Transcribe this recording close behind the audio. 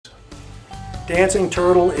Dancing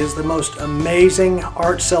Turtle is the most amazing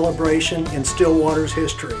art celebration in Stillwater's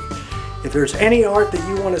history. If there's any art that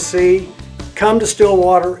you want to see, come to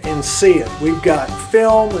Stillwater and see it. We've got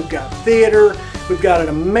film, we've got theater, we've got an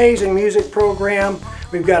amazing music program,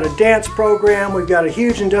 we've got a dance program, we've got a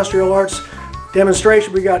huge industrial arts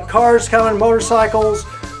demonstration, we've got cars coming, motorcycles,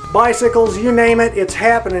 bicycles, you name it, it's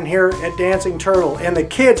happening here at Dancing Turtle. And the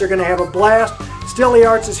kids are going to have a blast. Stilly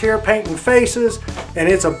Arts is here painting faces, and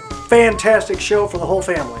it's a fantastic show for the whole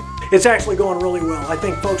family. It's actually going really well. I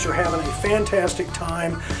think folks are having a fantastic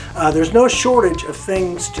time. There's no shortage of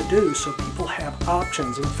things to do, so people have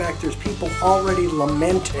options. In fact, there's people already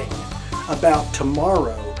lamenting about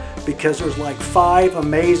tomorrow because there's like 5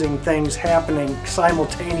 amazing things happening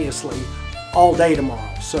simultaneously all day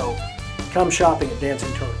tomorrow. So come shopping at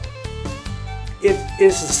Dancing Turtle. It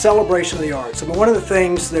is a celebration of the arts. I mean, one of the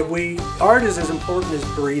things that art is as important as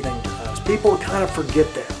breathing to us. People kind of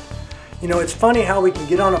forget that. You know, it's funny how we can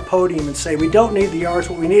get on a podium and say we don't need the arts,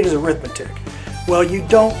 what we need is arithmetic. Well, you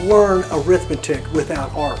don't learn arithmetic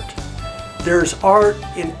without art. There's art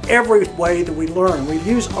in every way that we learn. We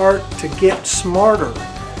use art to get smarter.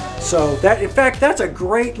 So that, in fact, that's a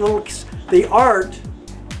great little, the art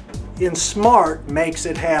in SMART makes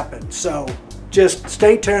it happen. So just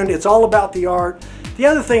stay tuned. It's all about the art. The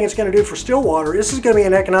other thing it's going to do for Stillwater, this is going to be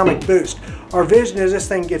an economic boost. Our vision is this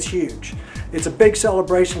thing gets huge. It's a big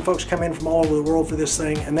celebration. Folks come in from all over the world for this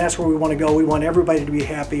thing, and that's where we want to go. We want everybody to be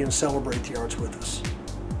happy and celebrate the arts with us.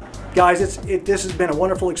 Guys, this has been a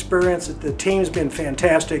wonderful experience. The team's been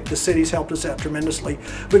fantastic. The city's helped us out tremendously.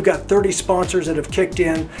 We've got 30 sponsors that have kicked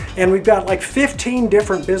in, and we've got like 15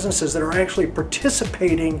 different businesses that are actually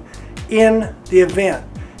participating in the event.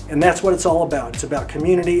 And that's what it's all about. It's about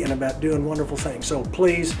community and about doing wonderful things. So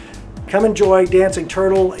please come enjoy Dancing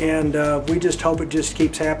Turtle, and we just hope it just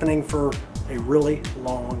keeps happening for a really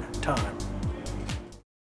long time.